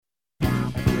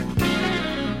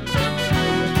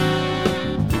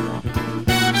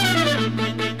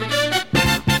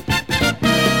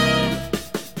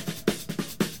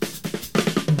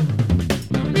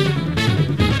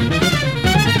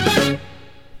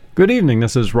Good evening,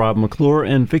 this is Rob McClure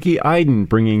and Vicki Iden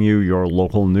bringing you your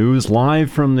local news live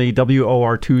from the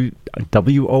WORT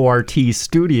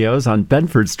studios on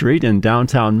Bedford Street in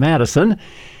downtown Madison.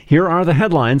 Here are the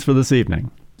headlines for this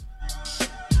evening.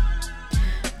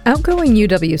 Outgoing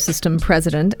UW System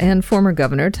president and former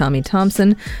governor Tommy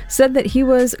Thompson said that he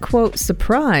was, quote,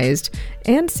 surprised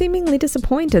and seemingly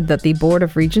disappointed that the Board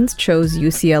of Regents chose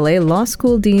UCLA Law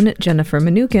School Dean Jennifer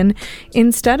Mnookin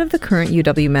instead of the current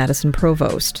UW-Madison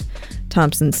provost.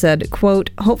 Thompson said,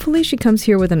 quote, hopefully she comes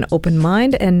here with an open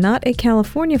mind and not a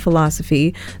California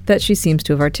philosophy that she seems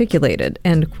to have articulated,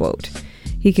 end quote.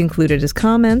 He concluded his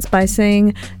comments by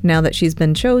saying, now that she's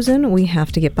been chosen, we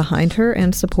have to get behind her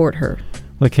and support her.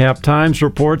 The Cap Times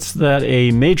reports that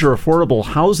a major affordable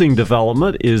housing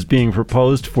development is being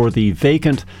proposed for the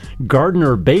vacant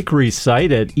Gardner Bakery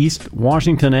site at East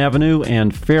Washington Avenue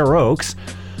and Fair Oaks.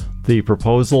 The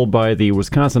proposal by the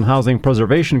Wisconsin Housing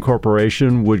Preservation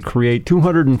Corporation would create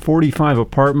 245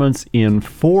 apartments in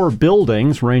 4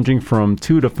 buildings ranging from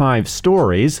 2 to 5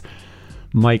 stories.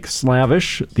 Mike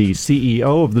Slavish, the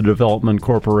CEO of the Development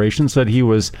Corporation, said he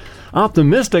was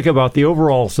optimistic about the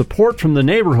overall support from the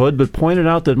neighborhood, but pointed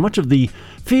out that much of the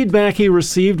feedback he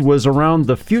received was around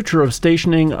the future of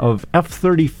stationing of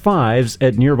F-35s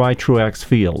at nearby Truax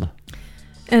Field.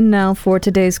 And now for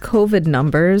today's COVID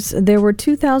numbers. There were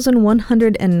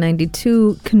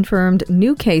 2,192 confirmed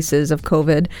new cases of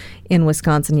COVID in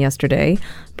Wisconsin yesterday,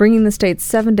 bringing the state's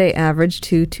 7-day average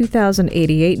to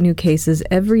 2,088 new cases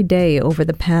every day over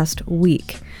the past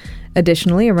week.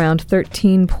 Additionally, around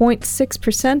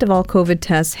 13.6% of all COVID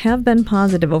tests have been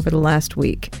positive over the last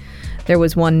week. There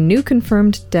was 1 new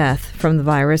confirmed death from the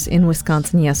virus in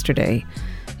Wisconsin yesterday.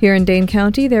 Here in Dane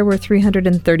County, there were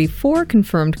 334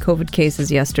 confirmed COVID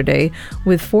cases yesterday,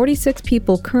 with 46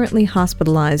 people currently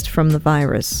hospitalized from the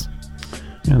virus.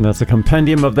 And that's a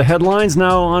compendium of the headlines.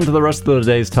 Now on to the rest of the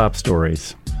day's top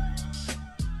stories.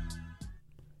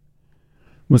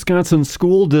 Wisconsin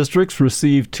school districts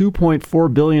received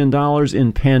 $2.4 billion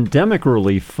in pandemic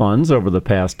relief funds over the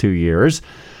past 2 years.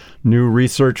 New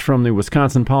research from the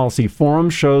Wisconsin Policy Forum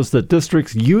shows that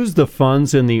districts used the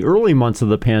funds in the early months of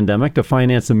the pandemic to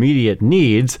finance immediate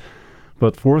needs,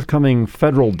 but forthcoming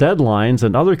federal deadlines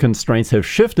and other constraints have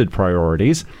shifted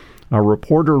priorities. Our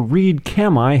reporter Reed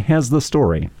Kamai has the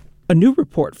story. A new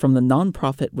report from the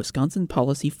nonprofit Wisconsin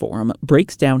Policy Forum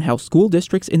breaks down how school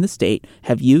districts in the state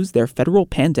have used their federal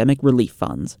pandemic relief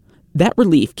funds. That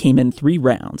relief came in 3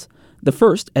 rounds. The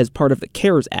first as part of the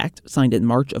CARES Act, signed in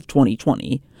March of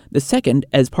 2020. The second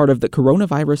as part of the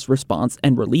Coronavirus Response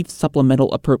and Relief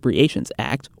Supplemental Appropriations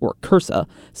Act, or CRSA,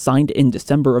 signed in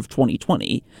December of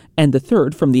 2020. And the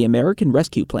third from the American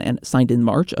Rescue Plan, signed in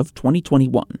March of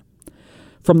 2021.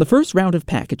 From the first round of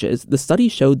packages, the study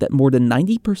showed that more than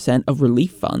 90% of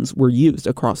relief funds were used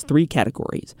across 3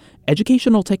 categories: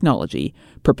 educational technology,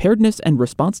 preparedness and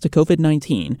response to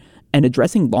COVID-19, and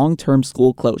addressing long-term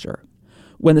school closure.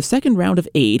 When the second round of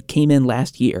aid came in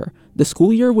last year, the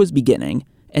school year was beginning,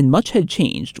 and much had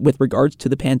changed with regards to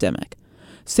the pandemic.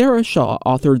 Sarah Shaw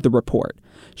authored the report.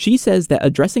 She says that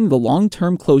addressing the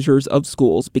long-term closures of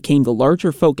schools became the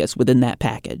larger focus within that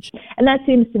package. And that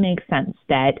seems to make sense,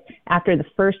 that after the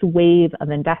first wave of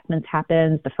investments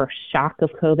happens, the first shock of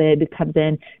COVID comes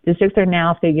in, districts are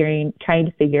now trying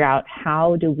to figure out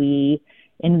how do we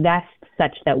invest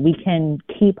such that we can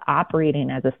keep operating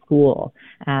as a school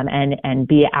and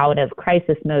be out of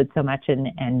crisis mode so much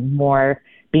and more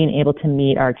being able to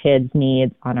meet our kids'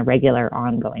 needs on a regular,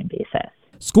 ongoing basis.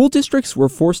 School districts were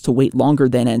forced to wait longer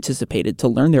than anticipated to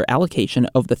learn their allocation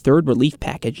of the third relief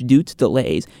package due to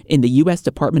delays in the U.S.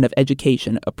 Department of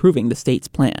Education approving the state's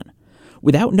plan.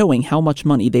 Without knowing how much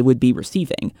money they would be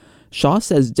receiving, Shaw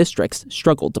says districts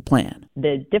struggled to plan.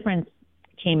 The difference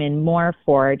came in more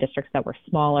for districts that were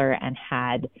smaller and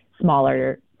had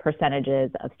smaller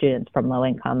percentages of students from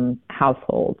low-income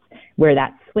households, where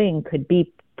that swing could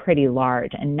be pretty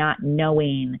large, and not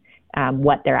knowing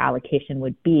what their allocation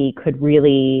would be could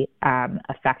really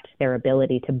affect their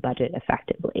ability to budget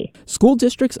effectively. School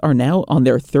districts are now on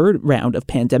their 3rd round of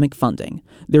pandemic funding.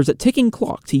 There's a ticking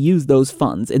clock to use those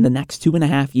funds in the next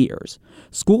 2.5 years.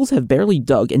 Schools have barely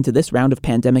dug into this round of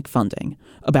pandemic funding,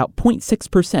 about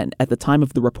 0.6% at the time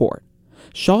of the report.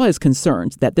 Shaw is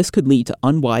concerned that this could lead to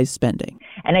unwise spending.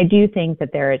 And I do think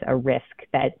that there is a risk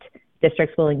that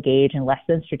districts will engage in less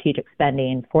than strategic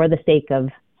spending for the sake of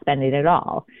spending it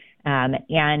all. And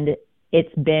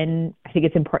I think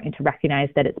it's important to recognize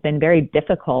that it's been very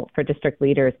difficult for district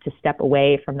leaders to step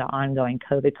away from the ongoing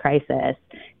COVID crisis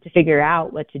to figure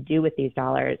out what to do with these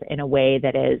dollars in a way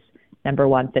that is number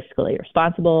one, fiscally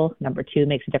responsible, number two,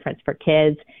 makes a difference for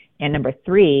kids, and number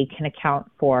three, can account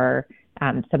for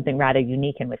something rather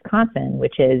unique in Wisconsin,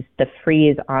 which is the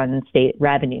freeze on state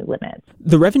revenue limits.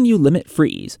 The revenue limit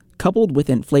freeze, coupled with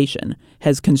inflation,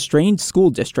 has constrained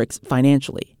school districts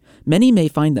financially. Many may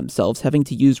find themselves having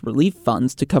to use relief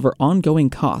funds to cover ongoing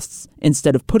costs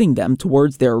instead of putting them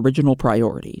towards their original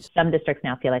priorities. Some districts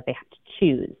now feel like they have to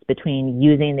choose between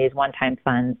using these one-time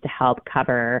funds to help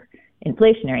cover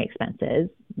inflationary expenses,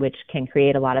 which can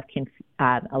create a lot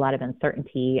of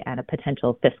uncertainty and a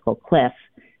potential fiscal cliff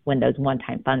when those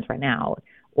one-time funds run out,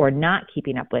 or not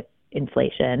keeping up with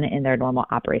inflation in their normal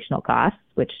operational costs,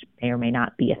 which may or may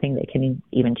not be a thing they can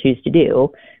even choose to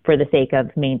do, for the sake of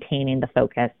maintaining the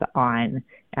focus on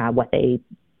what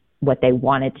they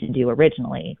wanted to do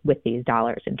originally with these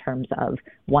dollars in terms of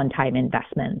one-time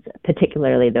investments,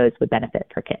 particularly those with benefit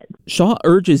for kids. Shaw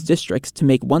urges districts to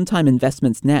make one-time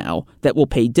investments now that will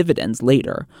pay dividends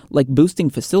later, like boosting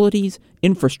facilities,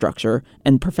 infrastructure,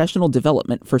 and professional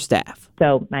development for staff.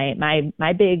 So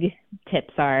my big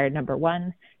tips are, number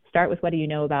one, start with what do you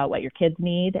know about what your kids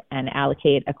need and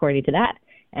allocate according to that.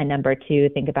 And number two,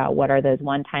 think about what are those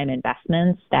one-time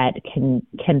investments that can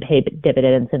pay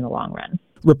dividends in the long run.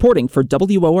 Reporting for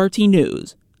WORT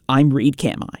News, I'm Reed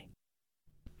Kamai.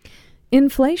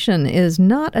 Inflation is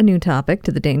not a new topic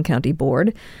to the Dane County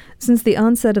Board. Since the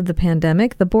onset of the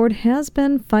pandemic, the board has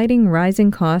been fighting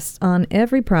rising costs on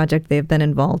every project they've been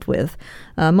involved with,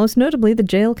 most notably the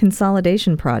jail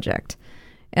consolidation project.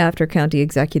 After County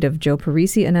Executive Joe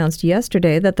Parisi announced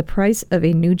yesterday that the price of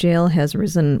a new jail has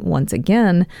risen once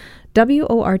again,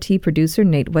 WORT producer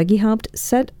Nate Wegehaupt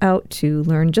set out to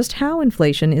learn just how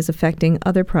inflation is affecting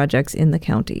other projects in the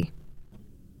county.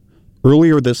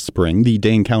 Earlier this spring, the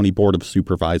Dane County Board of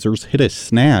Supervisors hit a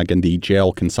snag in the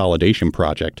jail consolidation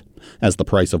project. As the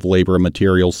price of labor and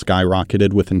materials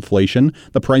skyrocketed with inflation,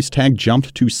 the price tag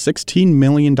jumped to $16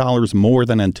 million more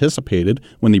than anticipated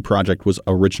when the project was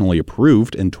originally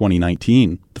approved in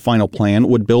 2019. The final plan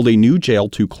would build a new jail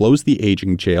to close the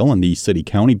aging jail in the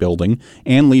city-county building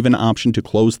and leave an option to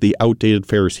close the outdated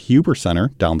Ferris Huber Center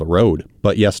down the road.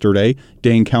 But yesterday,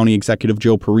 Dane County Executive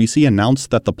Joe Parisi announced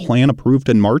that the plan approved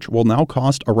in March will now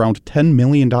cost around $10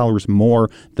 million more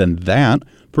than that,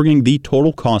 bringing the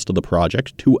total cost of the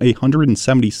project to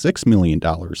 $176 million.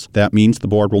 That means the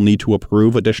board will need to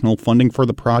approve additional funding for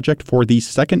the project for the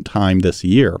second time this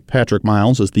year. Patrick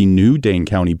Miles is the new Dane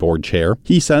County Board Chair.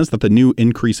 He says that the new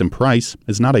increase in price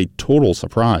is not a total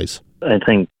surprise. I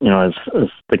think, as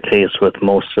the case with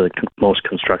most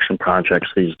construction projects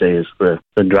these days,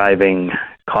 the driving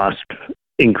cost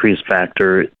increase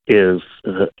factor is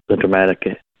the dramatic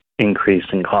increase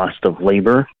in cost of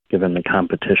labor, given the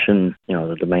competition,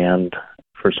 the demand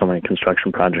for so many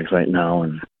construction projects right now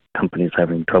and companies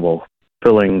having trouble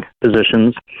filling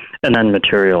positions. And then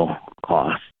material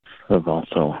costs have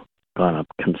also gone up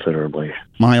considerably.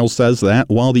 Miles says that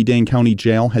while the Dane County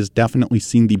Jail has definitely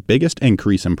seen the biggest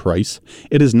increase in price,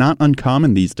 it is not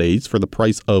uncommon these days for the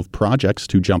price of projects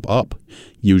to jump up.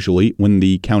 Usually, when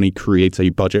the county creates a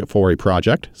budget for a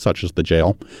project, such as the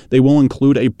jail, they will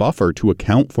include a buffer to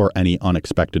account for any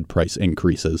unexpected price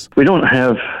increases. We don't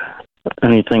have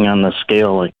anything on the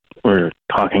scale like we're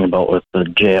talking about with the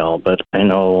jail, but I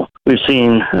know we've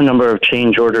seen a number of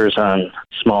change orders on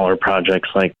smaller projects,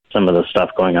 like some of the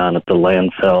stuff going on at the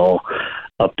landfill,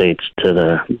 updates to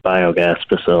the biogas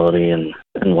facility and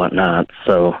whatnot.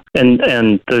 So, and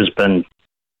there's been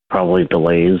probably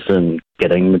delays in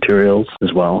getting materials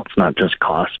as well. It's not just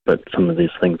cost, but some of these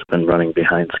things have been running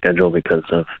behind schedule because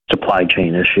of supply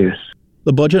chain issues.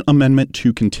 The budget amendment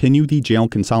to continue the jail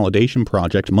consolidation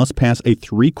project must pass a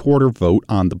 3/4 vote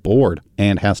on the board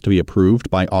and has to be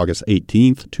approved by August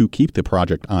 18th to keep the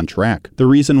project on track. The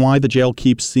reason why the jail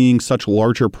keeps seeing such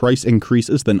larger price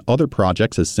increases than other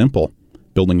projects is simple.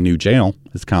 Building a new jail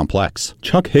is complex.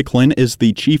 Chuck Hicklin is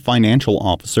the Chief Financial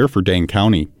Officer for Dane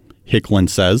County. Hicklin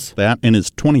says that in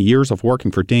his 20 years of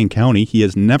working for Dane County, he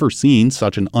has never seen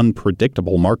such an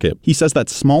unpredictable market. He says that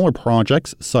smaller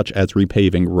projects, such as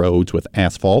repaving roads with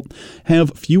asphalt,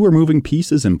 have fewer moving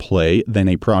pieces in play than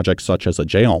a project such as a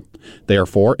jail.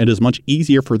 Therefore, it is much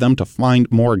easier for them to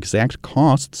find more exact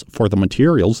costs for the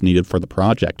materials needed for the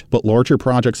project. But larger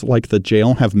projects like the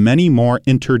jail have many more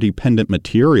interdependent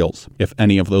materials. If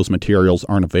any of those materials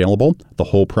aren't available, the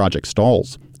whole project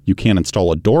stalls. You can't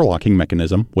install a door locking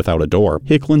mechanism without a door.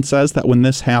 Hicklin says that when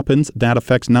this happens, that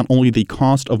affects not only the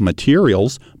cost of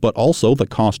materials, but also the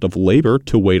cost of labor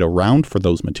to wait around for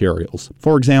those materials.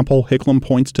 For example, Hicklin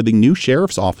points to the new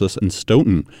sheriff's office in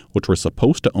Stoughton, which was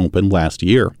supposed to open last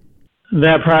year.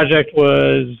 That project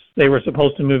they were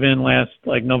supposed to move in last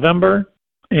November.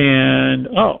 And,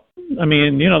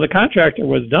 the contractor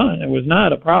was done. It was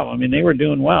not a problem. I mean, they were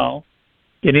doing well,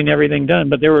 getting everything done,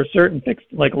 but there were certain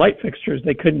light fixtures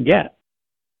they couldn't get.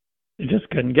 They just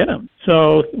couldn't get them.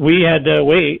 So we had to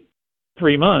wait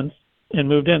 3 months and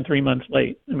moved in 3 months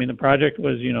late. I mean, the project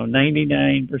was,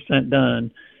 99%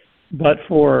 done, but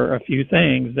for a few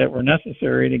things that were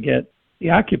necessary to get the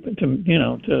occupant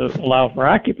to allow for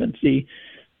occupancy.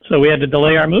 So we had to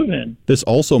delay our move-in. This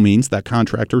also means that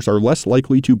contractors are less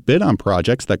likely to bid on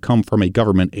projects that come from a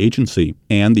government agency.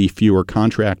 And the fewer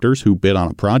contractors who bid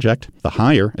on a project, the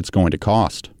higher it's going to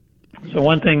cost. So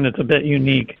one thing that's a bit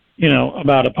unique,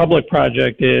 about a public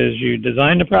project is you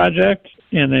design the project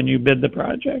and then you bid the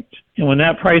project. And when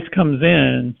that price comes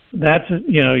in, that's,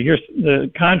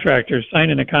 the contractor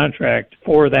signing a contract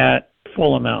for that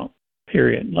full amount,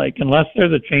 period. Unless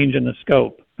there's a change in the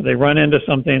scope. They run into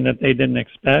something that they didn't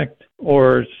expect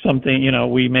or something,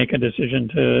 we make a decision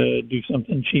to do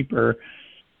something cheaper,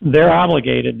 they're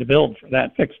obligated to build for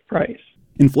that fixed price.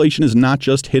 Inflation is not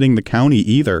just hitting the county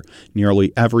either.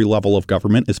 Nearly every level of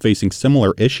government is facing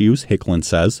similar issues, Hicklin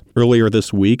says. Earlier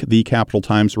this week, the Capital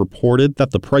Times reported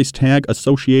that the price tag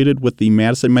associated with the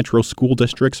Madison Metro School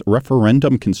District's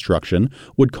referendum construction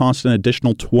would cost an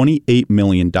additional $28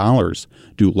 million,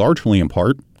 due largely in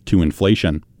part to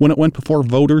inflation. When it went before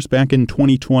voters back in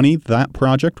 2020, that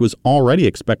project was already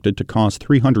expected to cost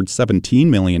 $317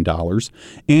 million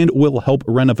and will help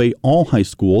renovate all high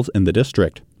schools in the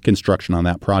district. Construction on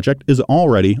that project is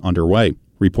already underway.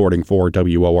 Reporting for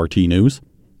WORT News,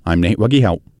 I'm Nate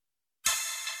Wuggy-Hout.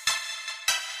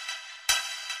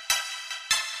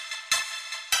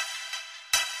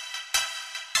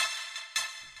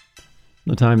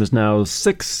 The time is now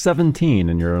 6:17,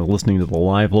 and you're listening to the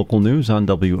live local news on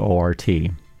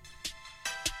WORT.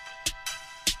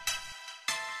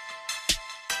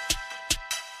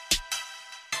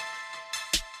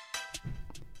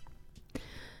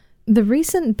 The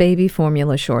recent baby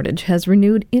formula shortage has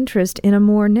renewed interest in a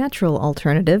more natural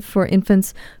alternative for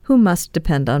infants who must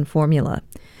depend on formula: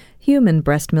 human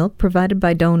breast milk provided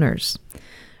by donors.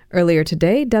 Earlier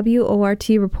today, WORT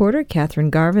reporter Catherine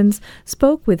Garvins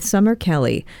spoke with Summer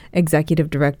Kelly, Executive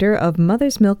Director of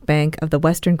Mother's Milk Bank of the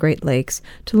Western Great Lakes,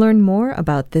 to learn more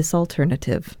about this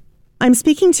alternative. I'm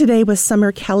speaking today with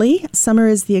Summer Kelly. Summer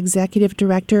is the Executive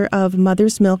Director of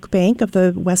Mother's Milk Bank of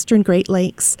the Western Great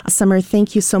Lakes. Summer,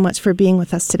 thank you so much for being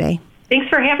with us today. Thanks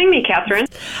for having me, Catherine.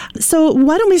 So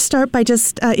why don't we start by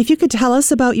just, if you could tell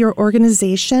us about your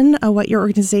organization, what your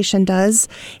organization does,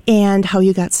 and how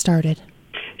you got started.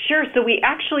 Sure. So we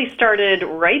actually started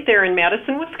right there in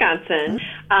Madison, Wisconsin.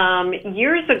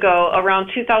 Years ago,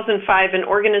 around 2005, an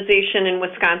organization in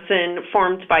Wisconsin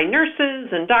formed by nurses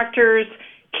and doctors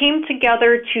came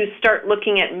together to start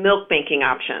looking at milk banking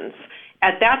options.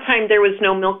 At that time, there was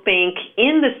no milk bank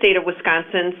in the state of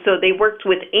Wisconsin, so they worked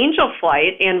with Angel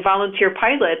Flight and volunteer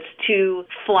pilots to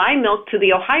fly milk to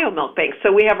the Ohio Milk Bank.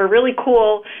 So we have a really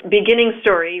cool beginning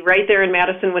story right there in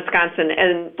Madison, Wisconsin.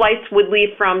 And flights would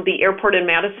leave from the airport in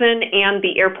Madison and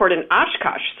the airport in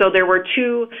Oshkosh. So there were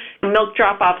two milk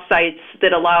drop-off sites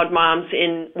that allowed moms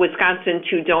in Wisconsin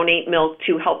to donate milk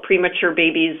to help premature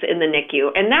babies in the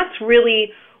NICU. And that's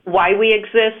really why we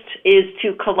exist, is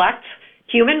to collect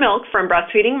human milk from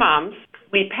breastfeeding moms.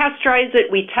 We pasteurize it,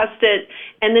 we test it,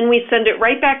 and then we send it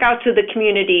right back out to the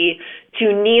community to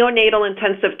neonatal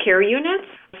intensive care units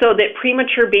so that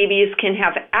premature babies can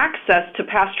have access to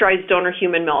pasteurized donor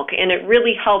human milk. And it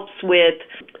really helps with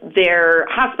their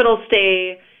hospital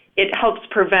stay. It helps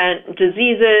prevent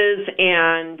diseases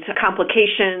and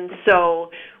complications.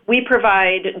 So we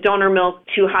provide donor milk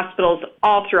to hospitals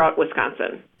all throughout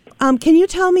Wisconsin. Can you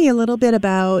tell me a little bit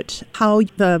about how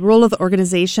the role of the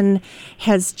organization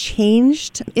has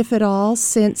changed, if at all,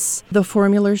 since the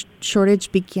formula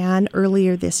shortage began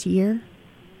earlier this year?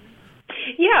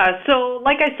 Yeah, so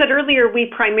like I said earlier, we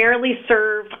primarily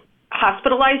serve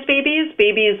hospitalized babies,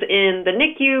 babies in the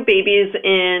NICU, babies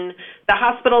in the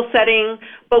hospital setting,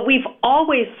 but we've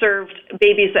always served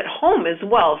babies at home as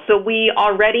well. So we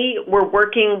already were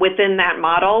working within that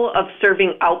model of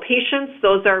serving outpatients.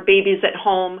 Those are babies at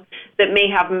home that may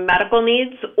have medical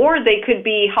needs, or they could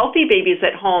be healthy babies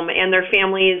at home and their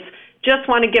families just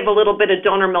want to give a little bit of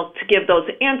donor milk to give those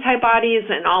antibodies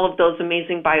and all of those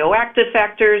amazing bioactive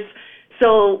factors.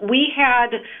 So we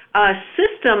had a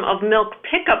system of milk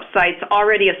pickup sites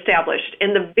already established,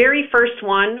 and the very first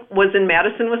one was in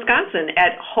Madison, Wisconsin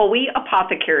at Hoey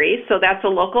Apothecary. So that's a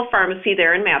local pharmacy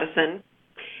there in Madison.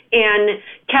 And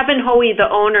Kevin Hoey, the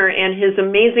owner, and his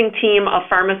amazing team of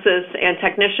pharmacists and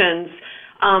technicians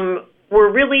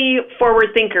were really forward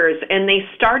thinkers, and they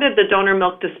started the donor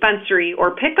milk dispensary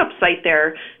or pickup site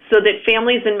there so that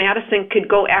families in Madison could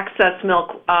go access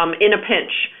milk in a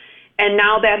pinch. And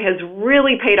now that has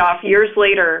really paid off years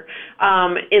later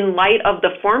in light of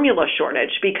the formula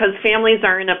shortage, because families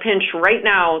are in a pinch right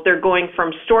now. They're going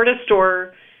from store to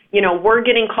store. You know, we're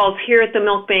getting calls here at the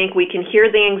milk bank. We can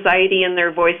hear the anxiety in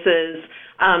their voices.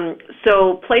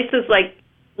 So places like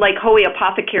Hoey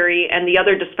Apothecary and the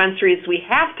other dispensaries we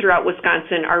have throughout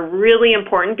Wisconsin are really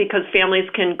important because families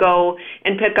can go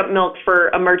and pick up milk for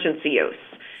emergency use.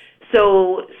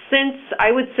 So since,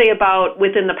 I would say about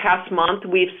within the past month,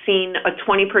 we've seen a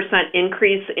 20%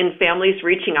 increase in families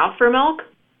reaching out for milk.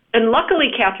 And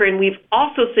luckily, Catherine, we've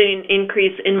also seen an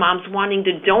increase in moms wanting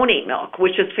to donate milk,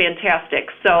 which is fantastic.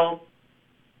 So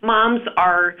moms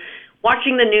are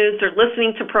watching the news, they're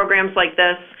listening to programs like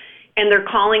this, and they're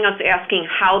calling us asking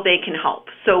how they can help.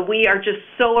 So we are just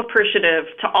so appreciative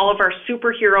to all of our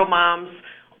superhero moms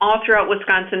all throughout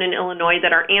Wisconsin and Illinois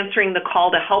that are answering the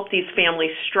call to help these families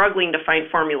struggling to find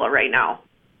formula right now.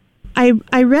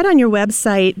 I read on your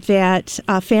website that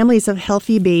families of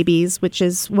healthy babies, which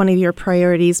is one of your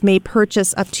priorities, may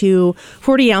purchase up to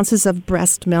 40 ounces of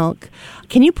breast milk.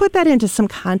 Can you put that into some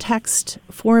context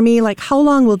for me? Like, how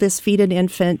long will this feed an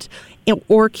infant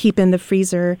or keep in the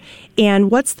freezer?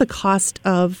 And what's the cost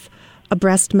of a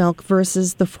breast milk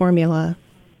versus the formula?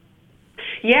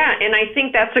 Yeah, and I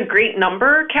think that's a great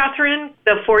number, Catherine,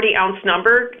 the 40-ounce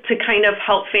number, to kind of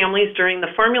help families during the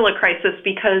formula crisis,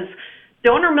 because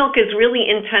donor milk is really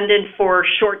intended for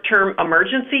short-term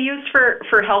emergency use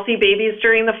for healthy babies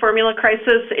during the formula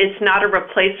crisis. It's not a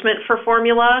replacement for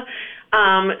formula.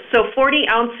 So 40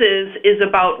 ounces is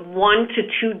about 1 to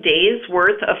 2 days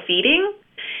worth of feeding.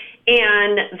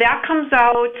 And that comes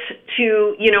out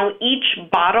to, you know,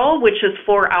 each bottle, which is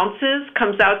 4 ounces,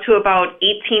 comes out to about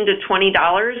 $18 to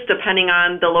 $20, depending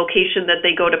on the location that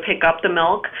they go to pick up the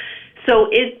milk. So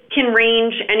it can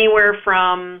range anywhere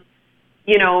from,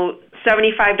 you know,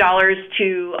 $75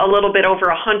 to a little bit over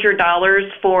 $100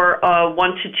 for a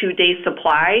 1 to 2 day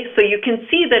supply. So you can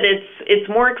see that it's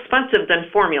more expensive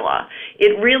than formula.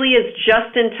 It really is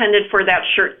just intended for that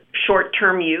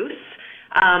short-term use.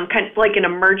 Kind of like an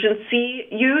emergency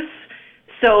use.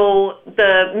 So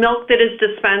the milk that is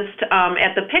dispensed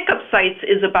at the pickup sites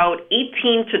is about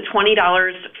 $18 to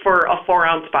 $20 for a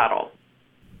 4-ounce bottle.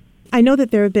 I know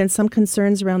that there have been some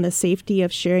concerns around the safety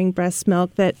of sharing breast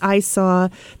milk that I saw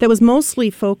that was mostly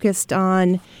focused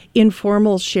on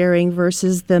informal sharing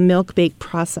versus the milk bake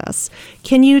process.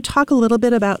 Can you talk a little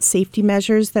bit about safety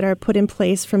measures that are put in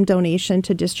place from donation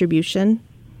to distribution?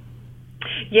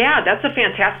 Yeah, that's a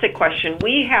fantastic question.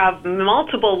 We have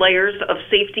multiple layers of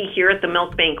safety here at the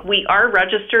milk bank. We are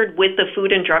registered with the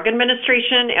Food and Drug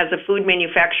Administration as a food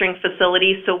manufacturing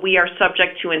facility, so we are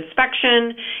subject to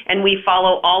inspection, and we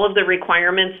follow all of the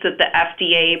requirements that the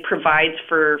FDA provides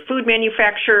for food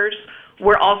manufacturers.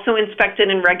 We're also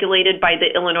inspected and regulated by the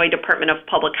Illinois Department of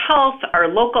Public Health, our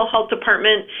local health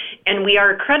department, and we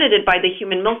are accredited by the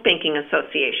Human Milk Banking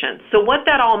Association. So what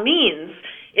that all means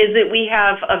is that we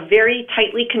have a very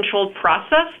tightly controlled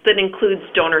process that includes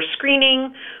donor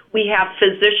screening. We have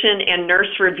physician and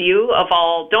nurse review of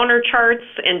all donor charts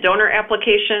and donor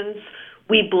applications.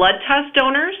 We blood test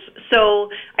donors. So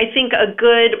I think a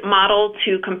good model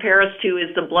to compare us to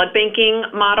is the blood banking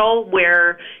model,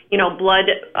 where, you know, blood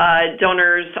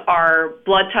donors are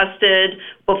blood tested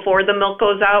before the milk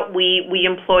goes out. We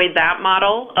employ that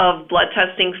model of blood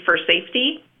testing for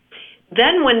safety.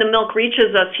 Then when the milk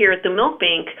reaches us here at the milk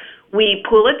bank, we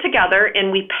pool it together and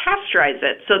we pasteurize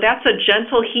it. So that's a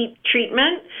gentle heat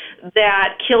treatment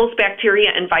that kills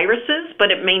bacteria and viruses, but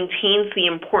it maintains the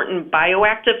important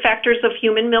bioactive factors of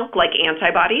human milk, like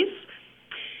antibodies.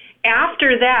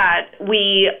 After that,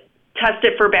 we test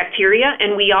it for bacteria,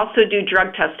 and we also do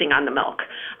drug testing on the milk.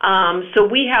 So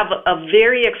we have a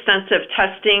very extensive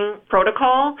testing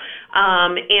protocol,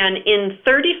 and in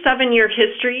 37-year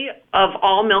history of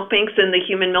all milk banks in the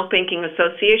Human Milk Banking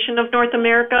Association of North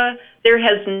America, there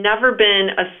has never been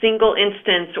a single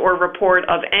instance or report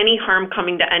of any harm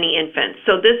coming to any infant.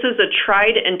 So this is a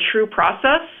tried and true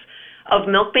process of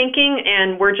milk banking,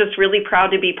 and we're just really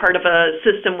proud to be part of a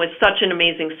system with such an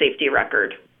amazing safety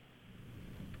record.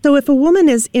 So if a woman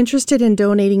is interested in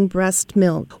donating breast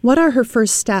milk, what are her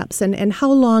first steps, and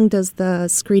how long does the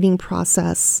screening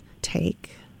process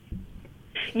take?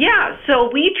 Yeah, so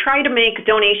we try to make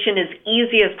donation as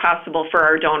easy as possible for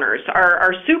our donors.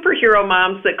 Our superhero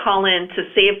moms that call in to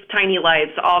save tiny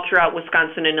lives all throughout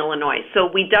Wisconsin and Illinois.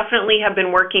 So we definitely have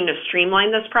been working to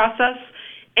streamline this process.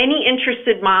 Any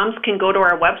interested moms can go to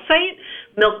our website,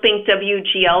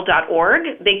 milkbankwgl.org.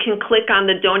 They can click on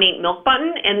the Donate Milk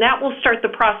button, and that will start the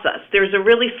process. There's a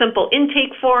really simple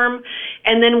intake form,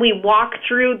 and then we walk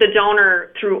through the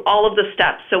donor through all of the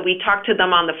steps. So we talk to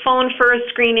them on the phone for a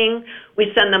screening.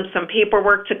 We send them some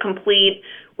paperwork to complete.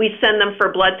 We send them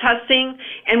for blood testing,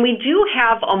 and we do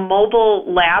have a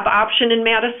mobile lab option in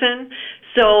Madison.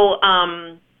 So,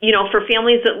 for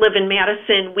families that live in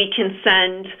Madison, we can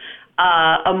send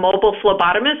a mobile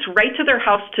phlebotomist right to their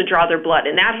house to draw their blood,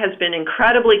 and that has been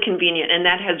incredibly convenient, and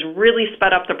that has really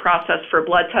sped up the process for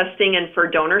blood testing and for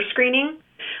donor screening.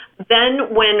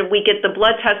 Then when we get the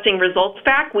blood testing results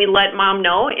back, we let mom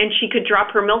know, and she could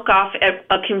drop her milk off at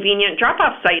a convenient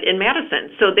drop-off site in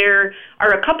Madison. So there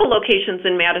are a couple locations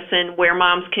in Madison where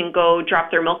moms can go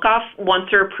drop their milk off once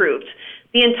they're approved.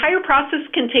 The entire process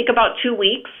can take about 2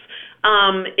 weeks.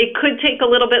 It could take a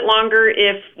little bit longer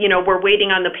if, we're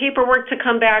waiting on the paperwork to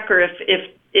come back, or if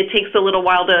it takes a little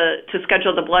while to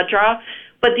schedule the blood draw.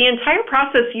 But the entire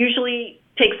process usually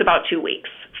takes about 2 weeks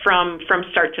from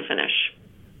start to finish.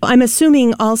 I'm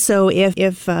assuming also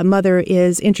if a mother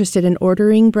is interested in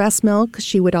ordering breast milk,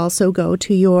 she would also go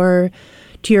to your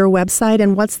website.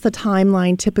 And what's the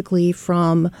timeline typically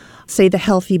from, say, the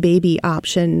Healthy Baby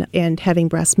option and having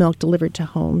breast milk delivered to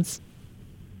homes?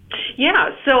 Yeah,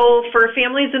 so for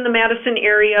families in the Madison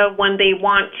area, when they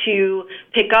want to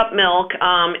pick up milk,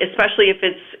 especially if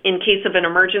it's in case of an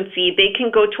emergency, they can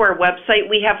go to our website.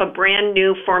 We have a brand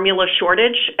new formula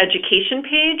shortage education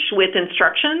page with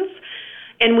instructions.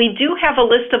 And we do have a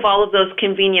list of all of those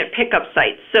convenient pickup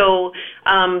sites. So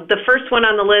the first one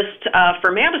on the list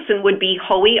for Madison would be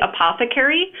Hoey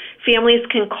Apothecary. Families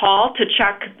can call to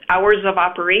check hours of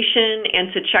operation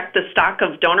and to check the stock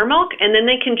of donor milk, and then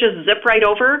they can just zip right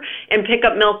over and pick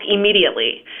up milk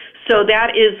immediately. So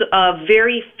that is a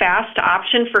very fast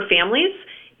option for families.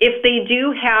 If they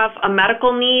do have a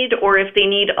medical need or if they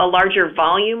need a larger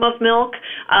volume of milk,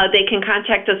 they can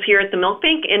contact us here at the Milk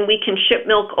Bank, and we can ship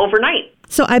milk overnight.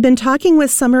 So I've been talking with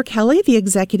Summer Kelly, the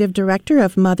Executive Director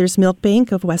of Mother's Milk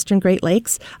Bank of Western Great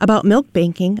Lakes, about milk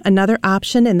banking, another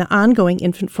option in the ongoing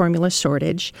infant formula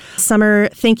shortage. Summer,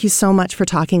 thank you so much for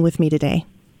talking with me today.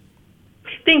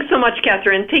 Thanks so much,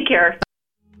 Catherine. Take care.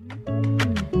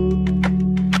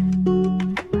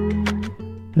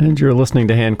 And you're listening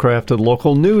to Handcrafted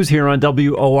Local News here on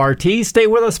WORT. Stay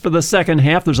with us for the second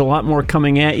half. There's a lot more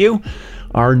coming at you.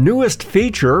 Our newest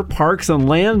feature, Parks and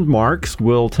Landmarks,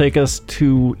 will take us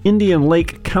to Indian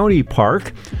Lake County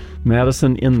Park.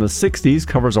 Madison in the 60s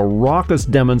covers a raucous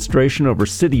demonstration over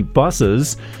city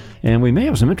buses. And we may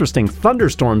have some interesting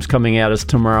thunderstorms coming at us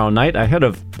tomorrow night ahead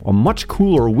of a much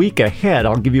cooler week ahead.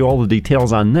 I'll give you all the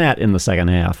details on that in the second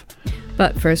half.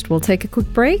 But first, we'll take a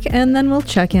quick break, and then we'll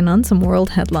check in on some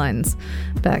world headlines.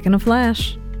 Back in a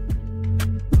flash.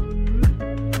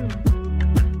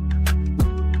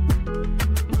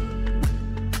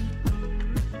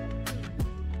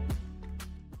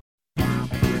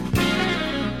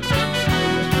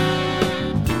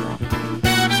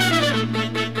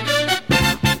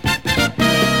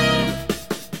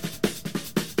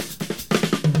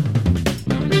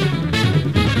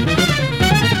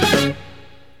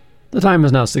 The time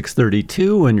is now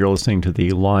 6:32, and you're listening to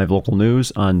the live local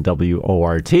news on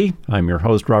WORT. I'm your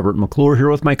host, Robert McClure,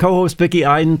 here with my co-host, Vicki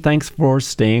Iden. Thanks for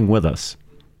staying with us.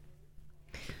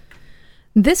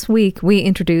 This week, we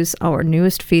introduce our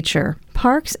newest feature,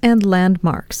 Parks and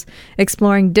Landmarks,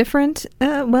 exploring different,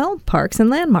 parks and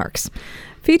landmarks.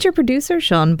 Feature producer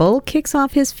Sean Bull kicks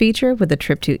off his feature with a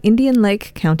trip to Indian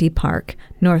Lake County Park,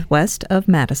 northwest of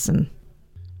Madison.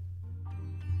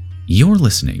 You're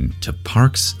listening to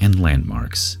Parks and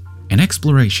Landmarks, an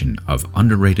exploration of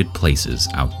underrated places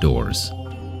outdoors.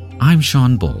 I'm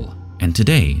Sean Bull, and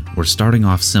today we're starting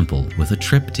off simple with a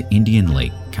trip to Indian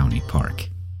Lake County Park.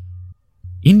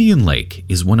 Indian Lake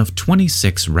is one of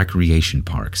 26 recreation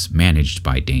parks managed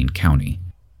by Dane County.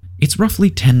 It's roughly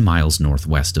 10 miles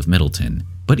northwest of Middleton,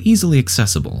 but easily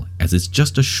accessible as it's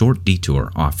just a short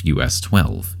detour off US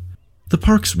 12. The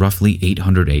park's roughly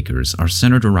 800 acres are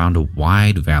centered around a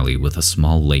wide valley with a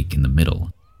small lake in the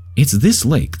middle. It's this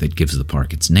lake that gives the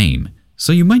park its name,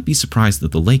 so you might be surprised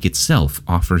that the lake itself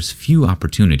offers few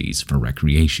opportunities for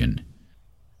recreation.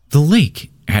 The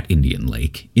lake at Indian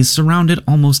Lake is surrounded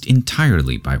almost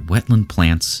entirely by wetland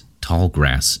plants, tall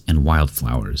grass, and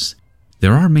wildflowers.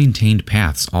 There are maintained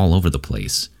paths all over the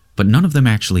place, but none of them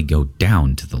actually go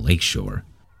down to the lakeshore.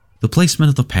 The placement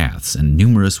of the paths and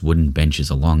numerous wooden benches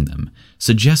along them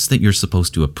suggests that you're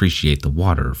supposed to appreciate the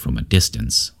water from a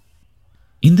distance.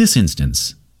 In this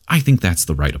instance, I think that's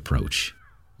the right approach.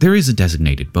 There is a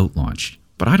designated boat launch,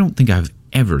 but I don't think I've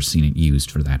ever seen it used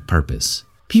for that purpose.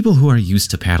 People who are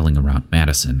used to paddling around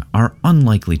Madison are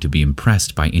unlikely to be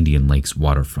impressed by Indian Lake's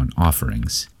waterfront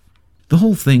offerings. The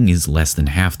whole thing is less than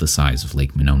half the size of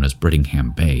Lake Monona's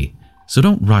Brittingham Bay, so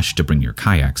don't rush to bring your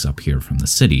kayaks up here from the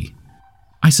city.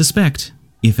 I suspect,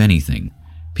 if anything,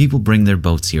 people bring their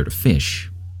boats here to fish,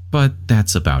 but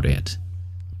that's about it.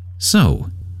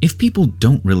 So, if people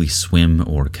don't really swim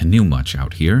or canoe much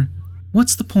out here,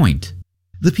 what's the point?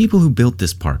 The people who built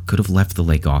this park could have left the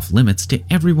lake off limits to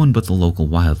everyone but the local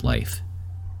wildlife.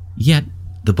 Yet,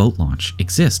 the boat launch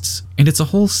exists, and it's a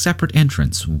whole separate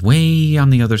entrance way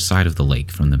on the other side of the lake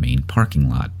from the main parking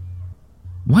lot.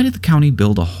 Why did the county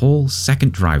build a whole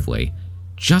second driveway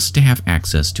just to have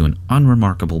access to an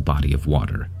unremarkable body of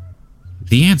water?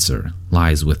 The answer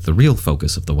lies with the real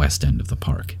focus of the west end of the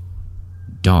park: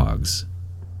 dogs.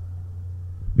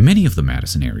 Many of the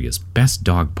Madison area's best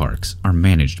dog parks are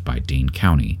managed by Dane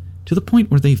County, to the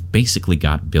point where they've basically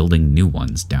got building new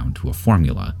ones down to a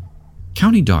formula.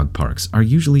 County dog parks are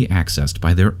usually accessed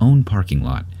by their own parking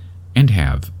lot and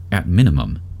have, at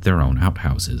minimum, their own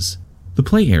outhouses. The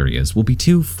play areas will be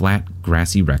 2 flat,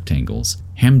 grassy rectangles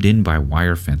hemmed in by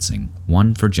wire fencing,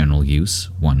 one for general use,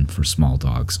 one for small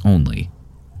dogs only.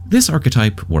 This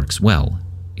archetype works well.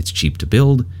 It's cheap to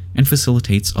build and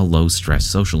facilitates a low-stress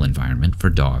social environment for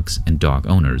dogs and dog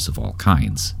owners of all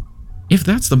kinds. If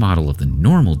that's the model of the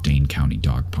normal Dane County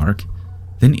Dog Park,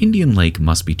 then Indian Lake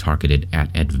must be targeted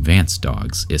at advanced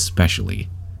dogs especially.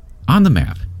 On the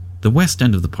map, the west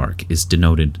end of the park is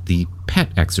denoted the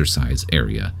pet exercise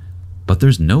area, but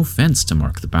there's no fence to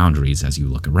mark the boundaries as you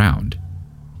look around.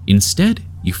 Instead,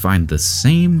 you find the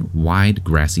same wide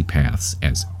grassy paths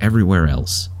as everywhere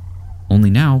else, only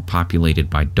now populated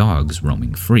by dogs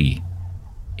roaming free.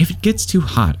 If it gets too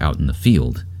hot out in the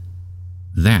field,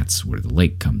 that's where the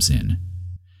lake comes in.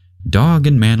 Dog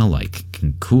and man alike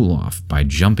can cool off by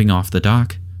jumping off the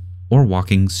dock or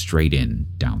walking straight in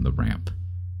down the ramp.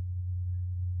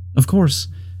 Of course,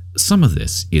 some of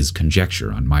this is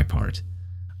conjecture on my part.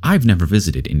 I've never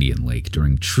visited Indian Lake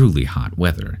during truly hot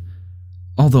weather,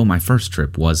 although my first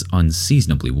trip was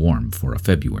unseasonably warm for a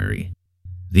February.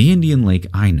 The Indian Lake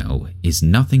I know is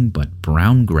nothing but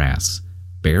brown grass,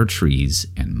 bare trees,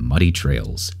 and muddy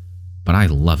trails, but I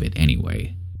love it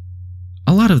anyway.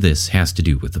 A lot of this has to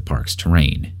do with the park's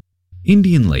terrain.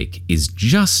 Indian Lake is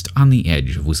just on the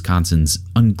edge of Wisconsin's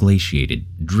unglaciated,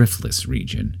 driftless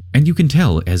region, and you can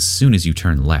tell as soon as you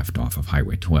turn left off of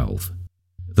Highway 12.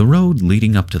 The road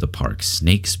leading up to the park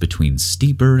snakes between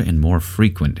steeper and more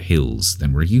frequent hills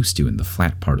than we're used to in the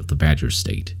flat part of the Badger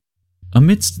State.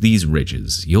 Amidst these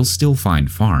ridges, you'll still find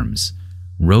farms.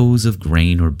 Rows of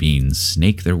grain or beans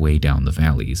snake their way down the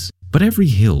valleys, but every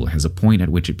hill has a point at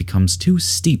which it becomes too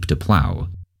steep to plow.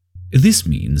 This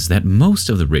means that most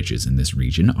of the ridges in this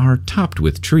region are topped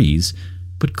with trees,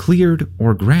 but cleared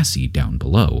or grassy down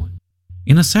below.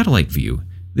 In a satellite view,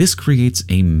 this creates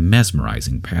a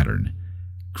mesmerizing pattern: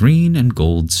 green and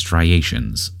gold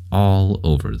striations all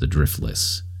over the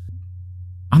driftless.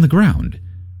 On the ground,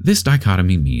 this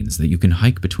dichotomy means that you can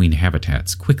hike between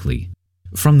habitats quickly.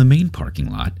 From the main parking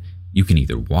lot, you can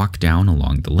either walk down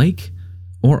along the lake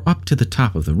or up to the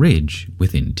top of the ridge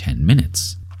within 10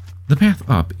 minutes. The path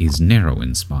up is narrow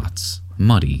in spots,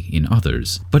 muddy in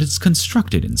others, but it's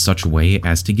constructed in such a way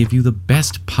as to give you the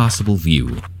best possible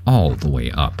view all the way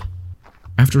up.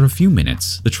 After a few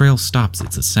minutes, the trail stops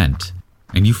its ascent,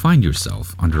 and you find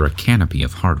yourself under a canopy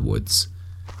of hardwoods.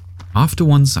 Off to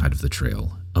one side of the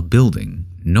trail, a building,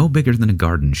 no bigger than a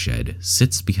garden shed,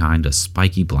 sits behind a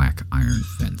spiky black iron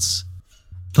fence.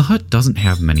 The hut doesn't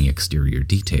have many exterior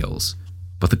details,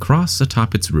 but the cross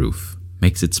atop its roof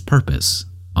makes its purpose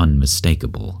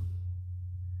unmistakable.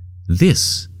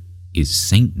 This is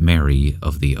St. Mary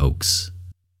of the Oaks.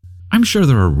 I'm sure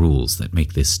there are rules that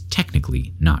make this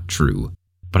technically not true,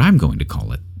 but I'm going to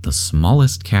call it the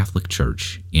smallest Catholic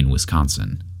church in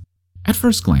Wisconsin. At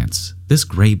first glance, this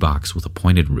gray box with a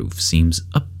pointed roof seems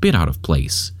a bit out of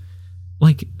place.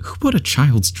 Like, who put a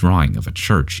child's drawing of a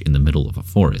church in the middle of a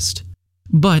forest?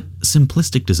 But,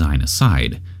 simplistic design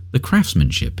aside, the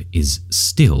craftsmanship is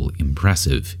still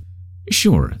impressive.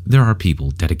 Sure, there are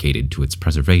people dedicated to its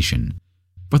preservation,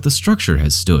 but the structure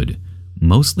has stood,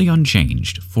 mostly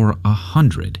unchanged, for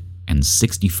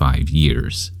 165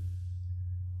 years.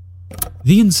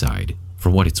 The inside, for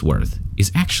what it's worth,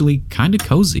 is actually kinda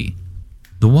cozy.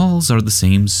 The walls are the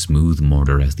same smooth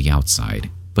mortar as the outside,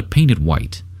 but painted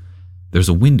white. There's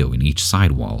a window in each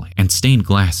side wall and stained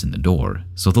glass in the door,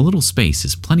 so the little space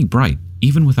is plenty bright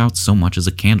even without so much as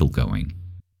a candle going.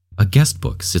 A guest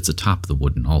book sits atop the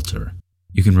wooden altar.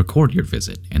 You can record your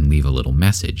visit and leave a little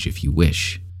message if you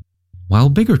wish. While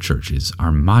bigger churches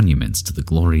are monuments to the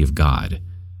glory of God,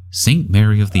 St.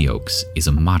 Mary of the Oaks is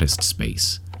a modest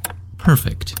space,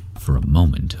 perfect for a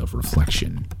moment of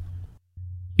reflection.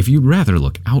 If you'd rather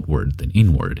look outward than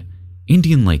inward,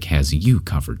 Indian Lake has you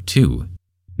covered too.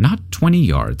 Not 20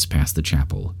 yards past the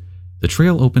chapel, the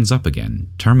trail opens up again,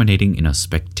 terminating in a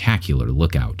spectacular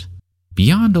lookout.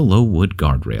 Beyond a low wood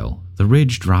guardrail, the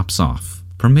ridge drops off,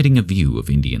 permitting a view of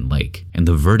Indian Lake and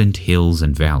the verdant hills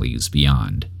and valleys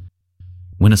beyond.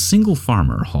 When a single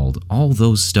farmer hauled all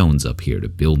those stones up here to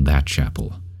build that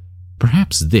chapel,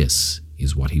 perhaps this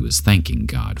is what he was thanking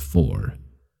God for.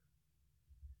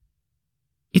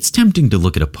 It's tempting to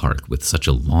look at a park with such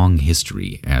a long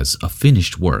history as a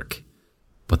finished work,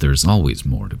 but there's always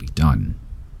more to be done.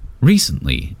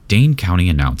 Recently, Dane County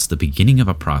announced the beginning of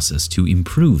a process to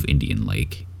improve Indian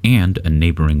Lake and a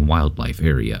neighboring wildlife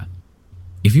area.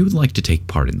 If you would like to take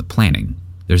part in the planning,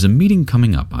 there's a meeting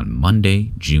coming up on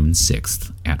Monday, June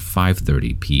 6th at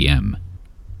 5:30 p.m.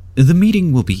 The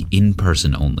meeting will be in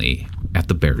person only at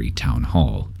the Barry Town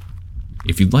Hall.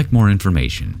 If you'd like more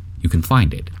information, you can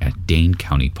find it at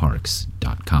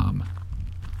danecountyparks.com.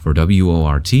 For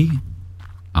WORT,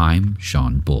 I'm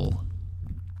Sean Bull.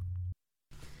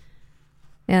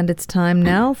 And it's time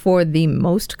now for the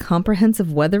most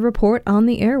comprehensive weather report on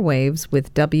the airwaves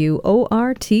with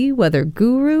WORT weather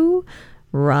guru,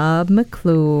 Rob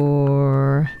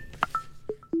McClure.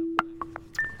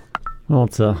 Well,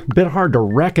 it's a bit hard to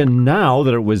reckon now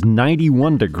that it was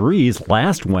 91 degrees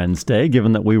last Wednesday,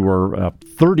 given that we were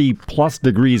 30-plus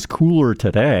degrees cooler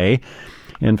today.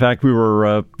 In fact, we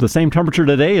were the same temperature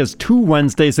today as 2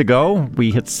 Wednesdays ago.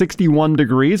 We hit 61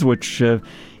 degrees, which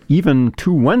even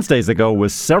 2 Wednesdays ago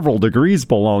was several degrees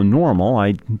below normal.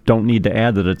 I don't need to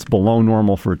add that it's below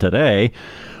normal for today.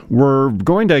 We're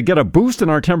going to get a boost in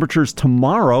our temperatures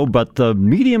tomorrow, but the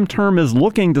medium term is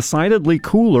looking decidedly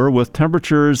cooler with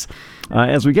temperatures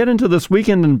as we get into this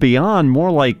weekend and beyond,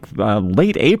 more like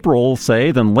late April,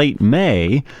 say, than late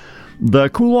May. The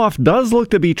cool-off does look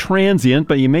to be transient,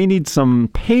 but you may need some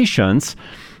patience.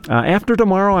 After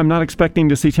tomorrow, I'm not expecting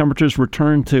to see temperatures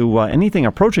return to anything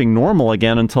approaching normal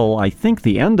again until I think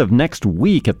the end of next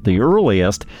week at the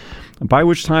earliest, by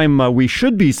which time we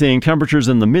should be seeing temperatures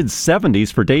in the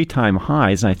mid-70s for daytime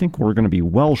highs. And I think we're going to be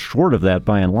well short of that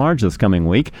by and large this coming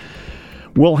week.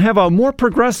 We'll have a more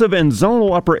progressive and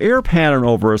zonal upper air pattern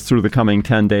over us through the coming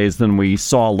 10 days than we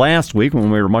saw last week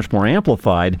when we were much more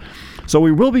amplified. So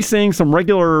we will be seeing some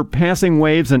regular passing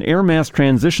waves and air mass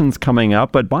transitions coming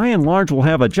up, but by and large we'll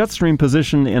have a jet stream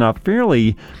position in a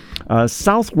fairly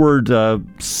southward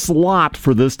slot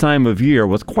for this time of year,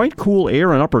 with quite cool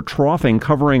air and upper troughing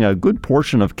covering a good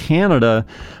portion of Canada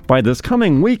by this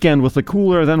coming weekend, with the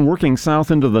cool air then working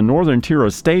south into the northern tier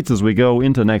of states as we go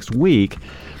into next week.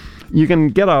 You can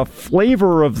get a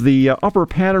flavor of the upper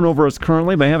pattern over us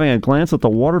currently by having a glance at the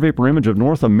water vapor image of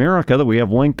North America that we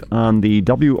have linked on the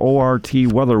WORT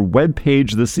weather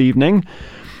webpage this evening.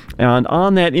 And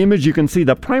on that image, you can see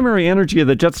the primary energy of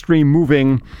the jet stream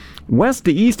moving west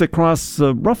to east across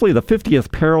roughly the 50th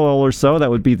parallel or so. That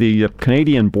would be the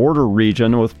Canadian border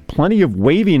region, with plenty of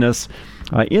waviness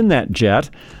in that jet,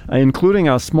 including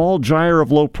a small gyre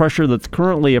of low pressure that's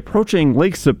currently approaching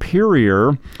Lake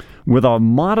Superior, with a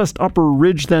modest upper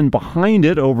ridge then behind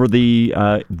it over the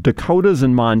Dakotas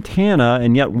and Montana,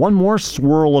 and yet one more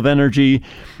swirl of energy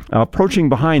approaching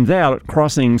behind that,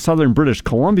 crossing southern British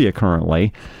Columbia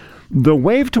currently. The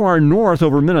wave to our north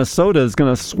over Minnesota is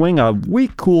going to swing a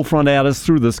weak cool front at us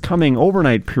through this coming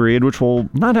overnight period, which will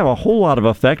not have a whole lot of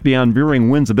effect beyond veering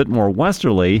winds a bit more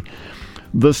westerly.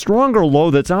 The stronger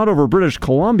low that's out over British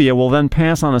Columbia will then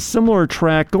pass on a similar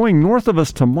track going north of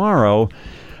us tomorrow.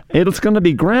 It's going to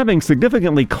be grabbing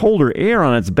significantly colder air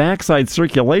on its backside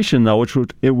circulation, though, which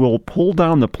it will pull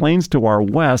down the plains to our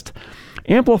west,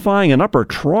 amplifying an upper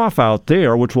trough out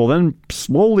there, which will then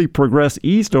slowly progress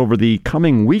east over the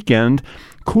coming weekend,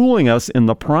 cooling us in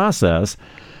the process.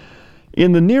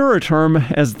 In the nearer term,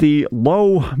 as the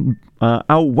low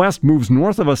out west moves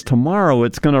north of us tomorrow,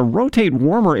 it's going to rotate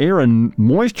warmer air and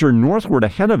moisture northward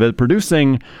ahead of it,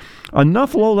 producing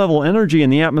enough low-level energy in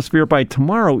the atmosphere by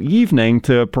tomorrow evening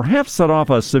to perhaps set off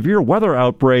a severe weather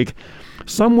outbreak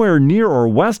somewhere near or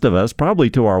west of us, probably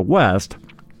to our west.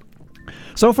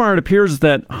 So far, it appears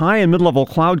that high and mid-level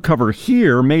cloud cover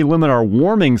here may limit our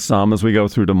warming some as we go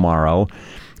through tomorrow,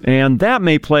 and that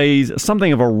may play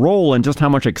something of a role in just how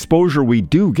much exposure we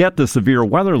do get to severe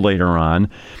weather later on.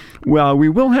 Well, we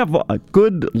will have a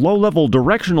good low-level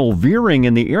directional veering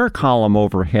in the air column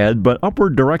overhead, but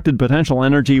upward-directed potential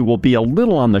energy will be a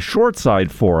little on the short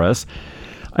side for us.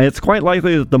 It's quite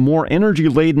likely that the more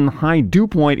energy-laden high dew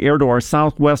point air to our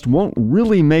southwest won't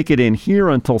really make it in here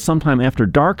until sometime after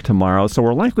dark tomorrow, so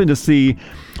we're likely to see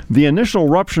the initial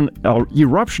eruption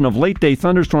of late-day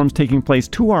thunderstorms taking place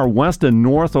to our west and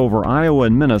north over Iowa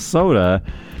and Minnesota,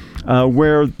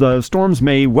 where the storms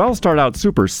may well start out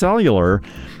supercellular.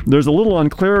 There's a little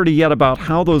unclarity yet about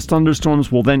how those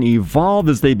thunderstorms will then evolve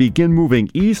as they begin moving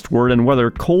eastward and whether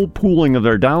cold pooling of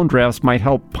their downdrafts might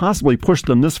help possibly push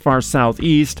them this far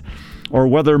southeast, or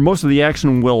whether most of the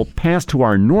action will pass to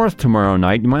our north tomorrow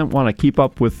night. You might want to keep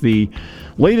up with the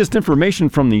latest information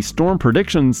from the Storm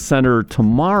Prediction Center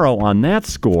tomorrow on that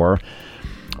score.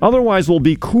 Otherwise, we'll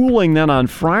be cooling then on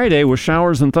Friday with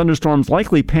showers and thunderstorms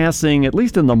likely passing at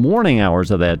least in the morning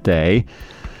hours of that day.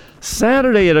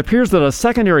 Saturday, it appears that a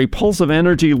secondary pulse of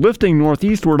energy lifting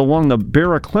northeastward along the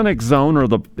baroclinic zone, or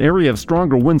the area of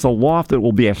stronger winds aloft that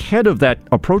will be ahead of that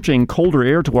approaching colder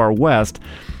air to our west,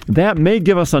 that may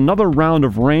give us another round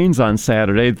of rains on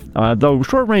Saturday, though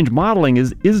short-range modeling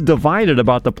is divided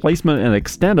about the placement and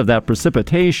extent of that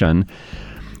precipitation.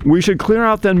 We should clear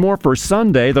out then more for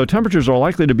Sunday, though temperatures are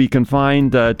likely to be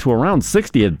confined to around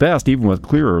 60 at best, even with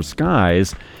clearer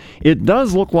skies. It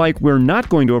does look like we're not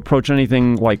going to approach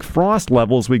anything like frost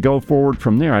levels as we go forward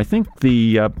from there. I think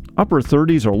the upper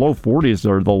 30s or low 40s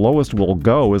are the lowest we'll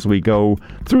go as we go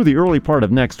through the early part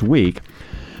of next week.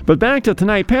 But back to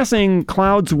tonight, passing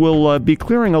clouds will be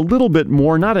clearing a little bit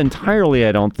more, not entirely,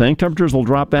 I don't think. Temperatures will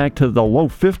drop back to the low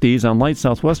 50s on light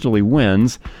southwesterly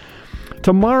winds.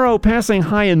 Tomorrow, passing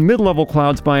high and mid-level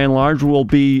clouds by and large will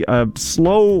be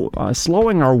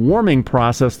slowing our warming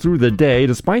process through the day,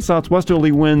 despite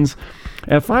southwesterly winds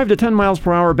at 5 to 10 miles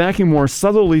per hour, backing more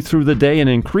southerly through the day and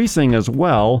increasing as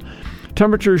well.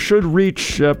 Temperatures should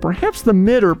reach perhaps the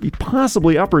mid or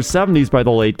possibly upper 70s by the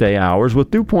late day hours,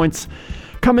 with dew points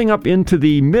coming up into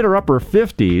the mid or upper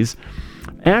 50s.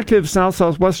 Active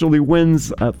south-southwesterly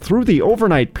winds through the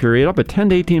overnight period, up at 10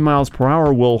 to 18 miles per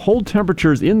hour, will hold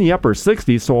temperatures in the upper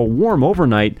 60s, so a warm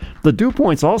overnight. The dew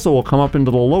points also will come up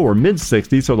into the lower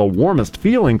mid-60s, so the warmest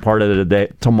feeling part of the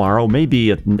day tomorrow may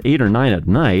be at 8 or 9 at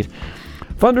night.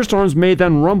 Thunderstorms may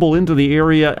then rumble into the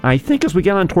area, I think, as we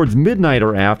get on towards midnight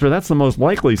or after. That's the most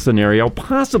likely scenario,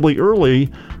 possibly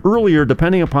earlier,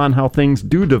 depending upon how things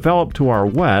do develop to our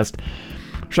west.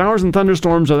 Showers and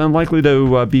thunderstorms are then likely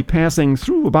to be passing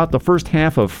through about the first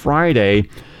half of Friday,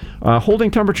 holding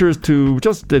temperatures to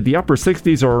just the upper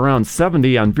 60s or around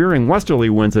 70 on veering westerly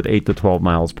winds at 8 to 12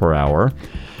 miles per hour.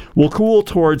 We'll cool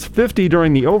towards 50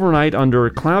 during the overnight under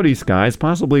cloudy skies,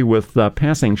 possibly with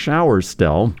passing showers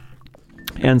still.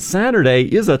 And Saturday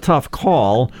is a tough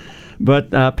call, but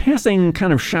passing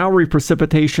kind of showery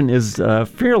precipitation is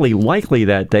fairly likely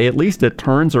that day. At least it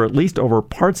turns, or at least over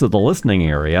parts of the listening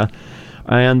area.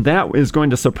 And that is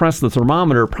going to suppress the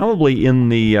thermometer probably in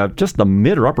the just the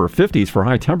mid or upper 50s for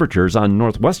high temperatures on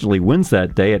northwesterly winds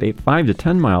that day at 5 to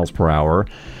 10 miles per hour.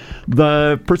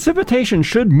 The precipitation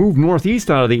should move northeast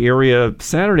out of the area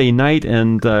Saturday night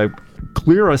and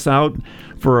clear us out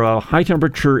for a high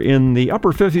temperature in the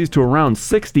upper 50s to around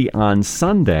 60 on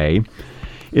Sunday.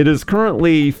 It is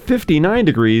currently 59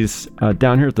 degrees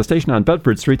down here at the station on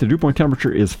Bedford Street. The dew point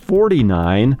temperature is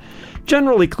 49.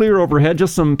 Generally clear overhead,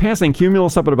 just some passing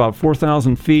cumulus up at about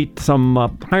 4,000 feet, some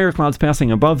higher clouds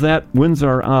passing above that. Winds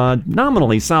are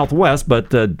nominally southwest,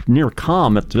 but near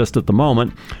calm just at the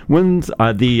moment. Winds,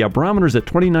 the barometer's at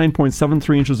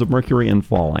 29.73 inches of mercury and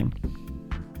falling.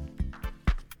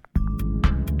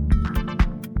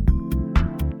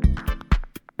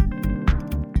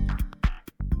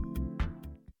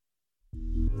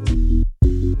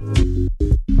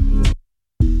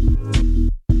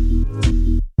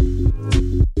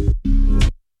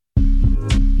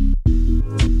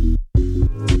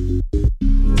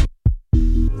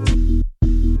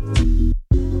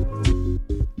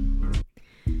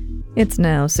 It's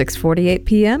now 6:48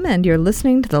 p.m. and you're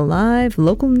listening to the live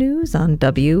local news on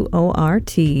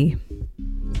WORT.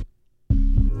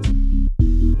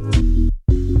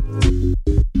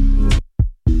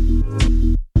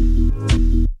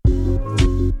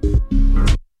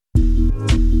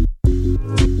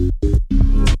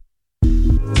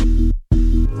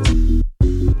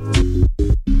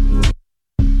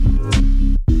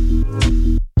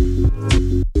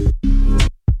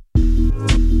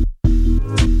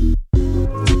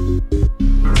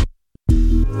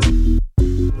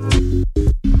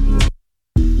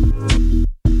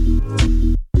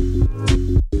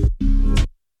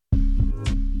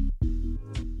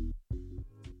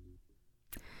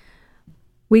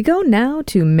 We go now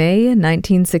to May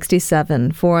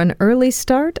 1967 for an early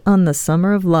start on the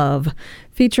Summer of Love,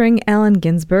 featuring Allen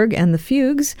Ginsberg and the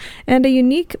Fugues, and a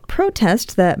unique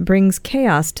protest that brings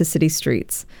chaos to city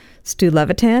streets. Stu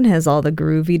Levitan has all the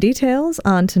groovy details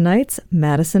on tonight's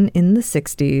Madison in the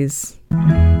 60s.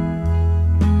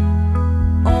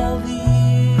 All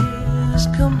these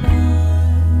combined,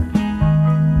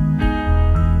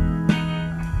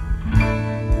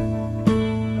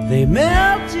 they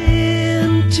melt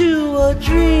into a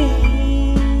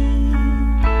dream.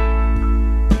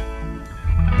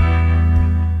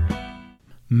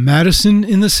 Madison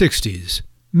in the 60s,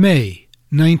 May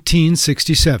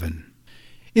 1967.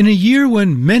 In a year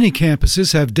when many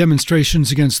campuses have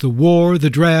demonstrations against the war, the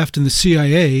draft, and the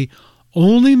CIA,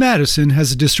 only Madison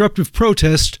has a disruptive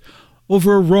protest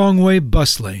over a wrong-way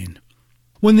bus lane.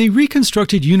 When the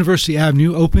reconstructed University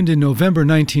Avenue opened in November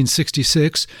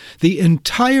 1966, the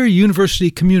entire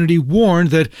university community warned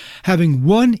that having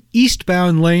one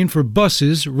eastbound lane for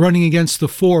buses running against the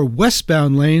 4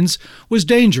 westbound lanes was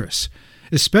dangerous,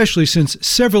 especially since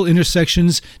several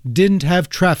intersections didn't have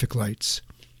traffic lights.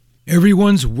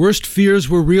 Everyone's worst fears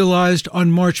were realized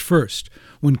on March 1st,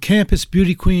 when campus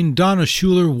beauty queen Donna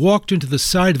Schuler walked into the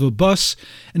side of a bus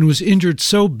and was injured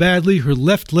so badly her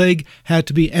left leg had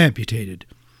to be amputated.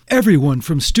 Everyone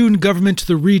from student government to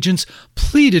the regents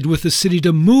pleaded with the city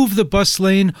to move the bus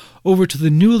lane over to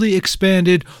the newly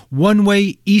expanded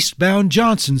one-way eastbound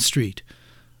Johnson Street,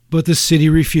 but the city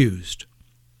refused.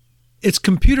 It's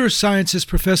computer sciences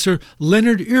professor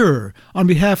Leonard Uhrer, on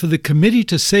behalf of the Committee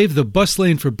to Save the Bus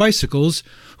Lane for Bicycles,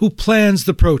 who plans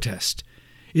the protest.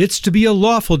 It's to be a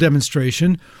lawful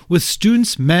demonstration, with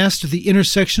students massed at the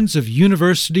intersections of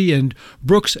University and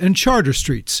Brooks and Charter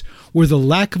Streets, where the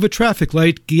lack of a traffic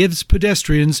light gives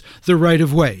pedestrians the right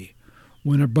of way.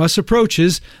 When a bus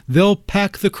approaches, they'll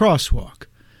pack the crosswalk.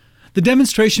 The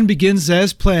demonstration begins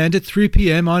as planned at 3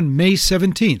 p.m. on May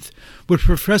 17th, with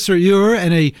Professor Uhrer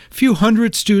and a few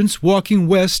hundred students walking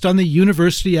west on the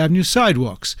University Avenue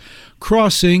sidewalks,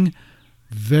 crossing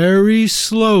very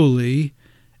slowly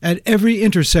at every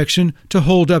intersection to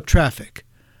hold up traffic.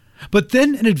 But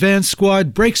then an advance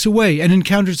squad breaks away and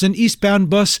encounters an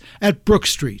eastbound bus at Brook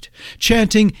Street.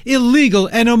 Chanting, "Illegal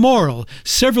and immoral,"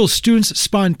 several students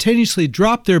spontaneously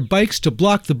drop their bikes to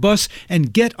block the bus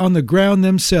and get on the ground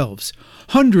themselves.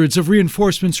 Hundreds of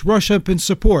reinforcements rush up in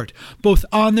support, both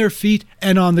on their feet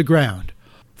and on the ground.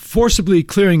 Forcibly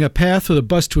clearing a path for the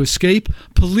bus to escape,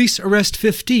 police arrest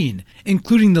 15,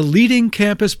 including the leading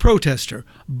campus protester,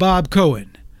 Bob Cohen.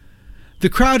 The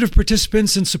crowd of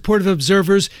participants and supportive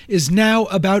observers is now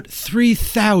about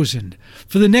 3,000.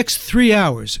 For the next 3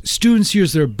 hours, students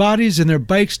use their bodies and their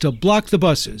bikes to block the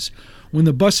buses. When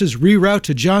the buses reroute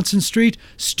to Johnson Street,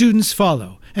 students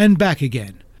follow, and back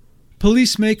again.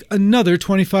 Police make another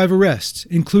 25 arrests,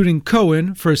 including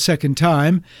Cohen for a second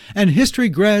time, and history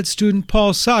grad student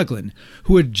Paul Soglin,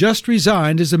 who had just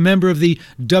resigned as a member of the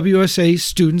WSA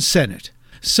Student Senate.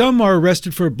 Some are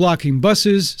arrested for blocking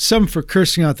buses, some for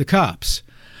cursing out the cops.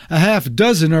 A half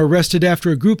dozen are arrested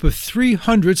after a group of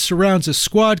 300 surrounds a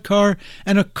squad car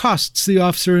and accosts the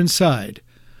officer inside.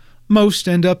 Most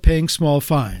end up paying small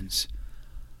fines.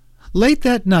 Late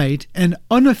that night, an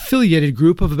unaffiliated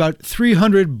group of about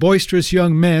 300 boisterous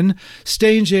young men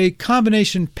stage a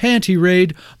combination panty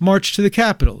raid march to the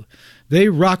Capitol. They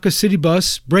rock a city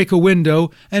bus, break a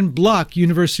window, and block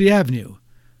University Avenue.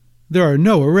 There are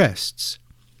no arrests.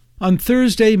 On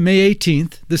Thursday, May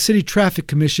 18th, the City Traffic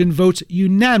Commission votes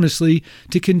unanimously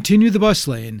to continue the bus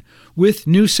lane with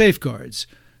new safeguards,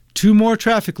 2 more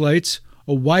traffic lights,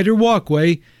 a wider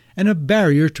walkway, and a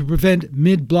barrier to prevent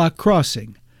mid-block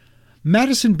crossing.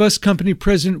 Madison Bus Company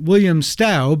President William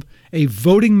Staub, a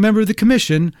voting member of the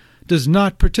commission, does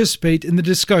not participate in the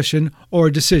discussion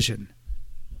or decision.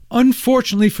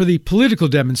 Unfortunately for the political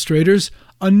demonstrators,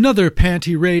 another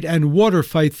panty raid and water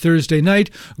fight Thursday night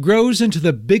grows into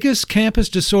the biggest campus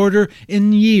disorder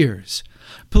in years.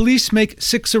 Police make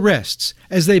 6 arrests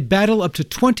as they battle up to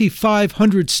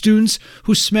 2,500 students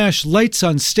who smash lights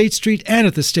on State Street and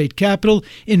at the state capitol,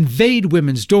 invade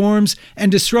women's dorms,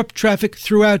 and disrupt traffic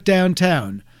throughout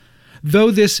downtown.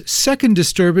 Though this second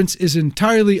disturbance is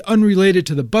entirely unrelated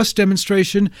to the bus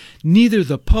demonstration, neither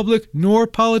the public nor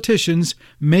politicians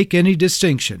make any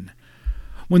distinction.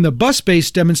 When the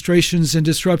bus-based demonstrations and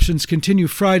disruptions continue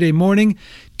Friday morning,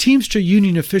 Teamster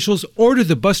Union officials order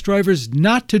the bus drivers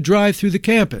not to drive through the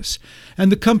campus,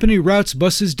 and the company routes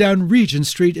buses down Regent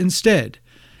Street instead.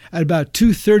 At about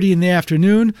 2:30 in the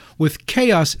afternoon, with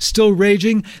chaos still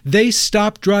raging, they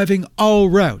stop driving all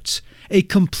routes, a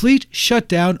complete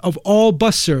shutdown of all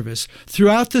bus service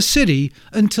throughout the city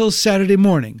until Saturday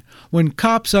morning, when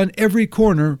cops on every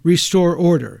corner restore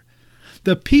order.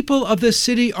 The people of the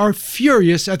city are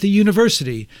furious at the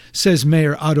university, says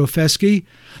Mayor Otto Fesky.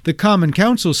 The Common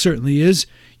Council certainly is,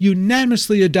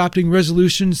 unanimously adopting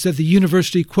resolutions that the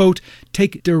university, quote,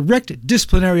 take direct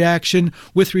disciplinary action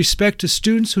with respect to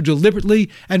students who deliberately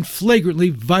and flagrantly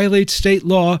violate state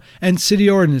law and city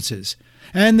ordinances.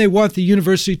 And they want the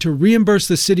university to reimburse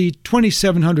the city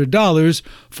 $2,700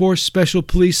 for special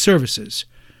police services.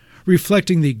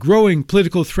 Reflecting the growing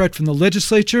political threat from the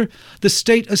legislature, the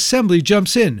state assembly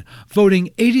jumps in, voting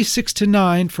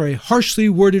 86-9 for a harshly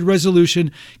worded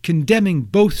resolution condemning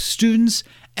both students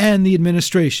and the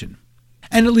administration.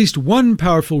 And at least one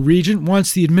powerful regent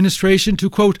wants the administration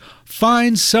to, quote,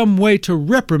 find some way to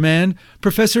reprimand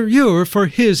Professor Ure for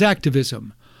his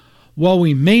activism. While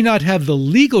we may not have the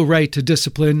legal right to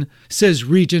discipline, says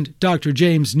Regent Dr.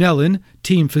 James Nellen,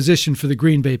 team physician for the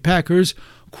Green Bay Packers,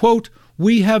 quote,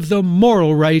 we have the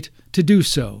moral right to do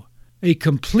so. A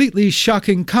completely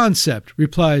shocking concept,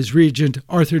 replies Regent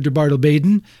Arthur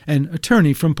DeBartle-Baden, an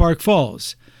attorney from Park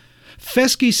Falls.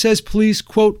 Fesky says police,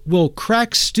 quote, will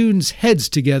crack students' heads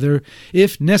together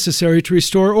if necessary to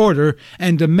restore order,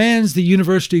 and demands the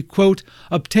university, quote,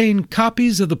 obtain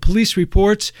copies of the police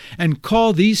reports and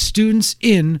call these students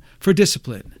in for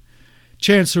discipline.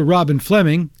 Chancellor Robin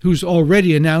Fleming, who's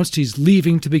already announced he's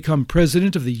leaving to become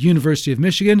president of the University of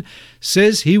Michigan,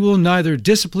 says he will neither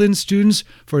discipline students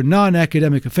for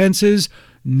non-academic offenses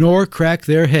nor crack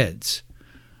their heads.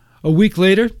 A week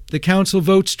later, the council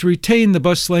votes to retain the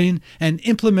bus lane and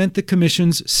implement the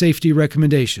commission's safety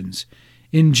recommendations.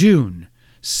 In June,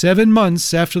 7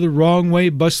 months after the wrong-way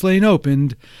bus lane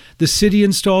opened, the city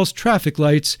installs traffic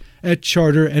lights at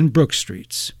Charter and Brook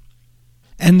Streets.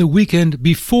 And the weekend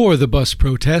before the bus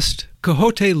protest,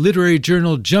 Coyote Literary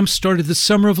Journal jump-started the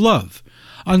Summer of Love.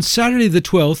 On Saturday the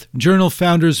 12th, Journal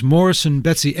founders Morris and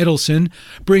Betsy Edelson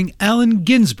bring Allen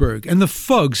Ginsberg and the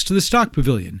Fugs to the Stock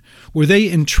Pavilion, where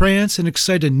they entrance and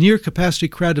excite a near-capacity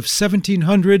crowd of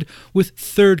 1,700 with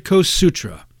Third Coast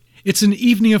Sutra. It's an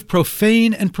evening of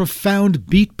profane and profound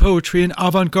beat poetry and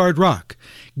avant-garde rock.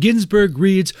 Ginsberg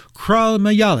reads Kral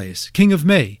Mayales, King of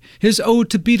May, his ode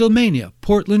to Beatlemania,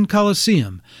 Portland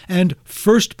Coliseum, and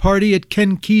First Party at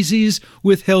Ken Kesey's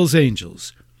with Hell's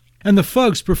Angels. And the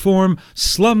Fugs perform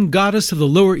Slum Goddess of the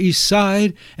Lower East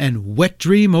Side and Wet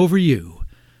Dream Over You.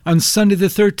 On Sunday the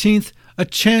 13th, a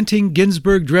chanting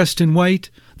Ginsberg dressed in white,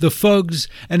 the Fugs,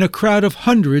 and a crowd of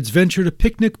hundreds venture to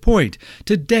Picnic Point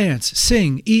to dance,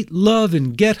 sing, eat, love,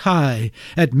 and get high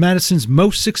at Madison's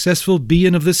most successful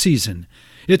be-in of the season.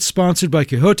 It's sponsored by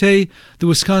Quixote, the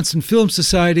Wisconsin Film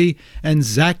Society, and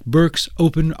Zach Burke's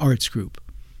Open Arts Group.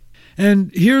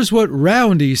 And here's what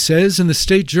Roundy says in the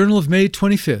State Journal of May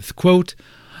 25th, quote,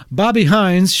 Bobby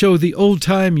Hines showed the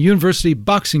old-time university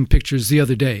boxing pictures the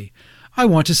other day. I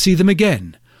want to see them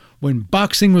again. When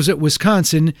boxing was at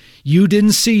Wisconsin, you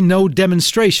didn't see no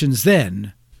demonstrations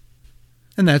then.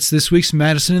 And that's this week's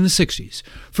Madison in the 60s.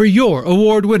 For your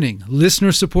award-winning,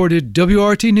 listener-supported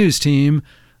WRT News team,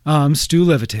 I'm Stu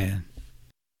Levitan.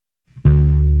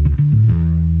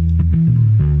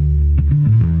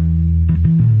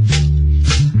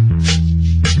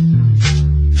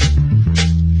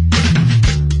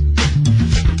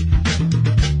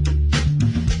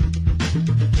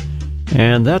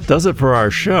 And that does it for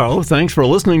our show. Thanks for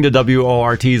listening to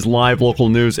WORT's live local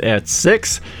news at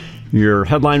 6. Your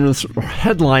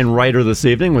headline writer this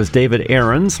evening was David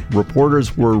Aarons.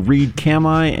 Reporters were Reed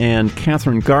Kamai and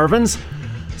Catherine Garvins.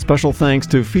 Special thanks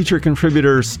to feature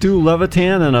contributor Stu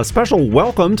Levitan, and a special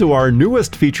welcome to our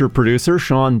newest feature producer,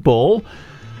 Sean Bull.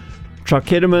 Chuck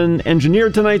Kidderman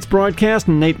engineered tonight's broadcast,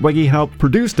 and Nate Weggehaupt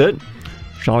produced it.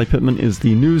 Shali Pittman is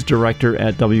the news director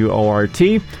at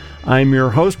WORT. I'm your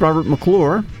host, Robert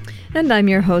McClure. And I'm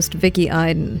your host, Vicki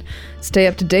Iden. Stay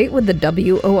up to date with the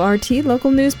WORT Local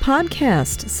News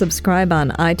Podcast. Subscribe on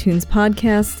iTunes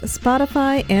Podcasts,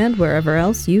 Spotify, and wherever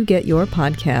else you get your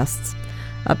podcasts.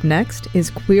 Up next is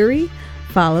Query,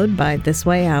 followed by This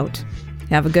Way Out.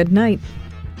 Have a good night.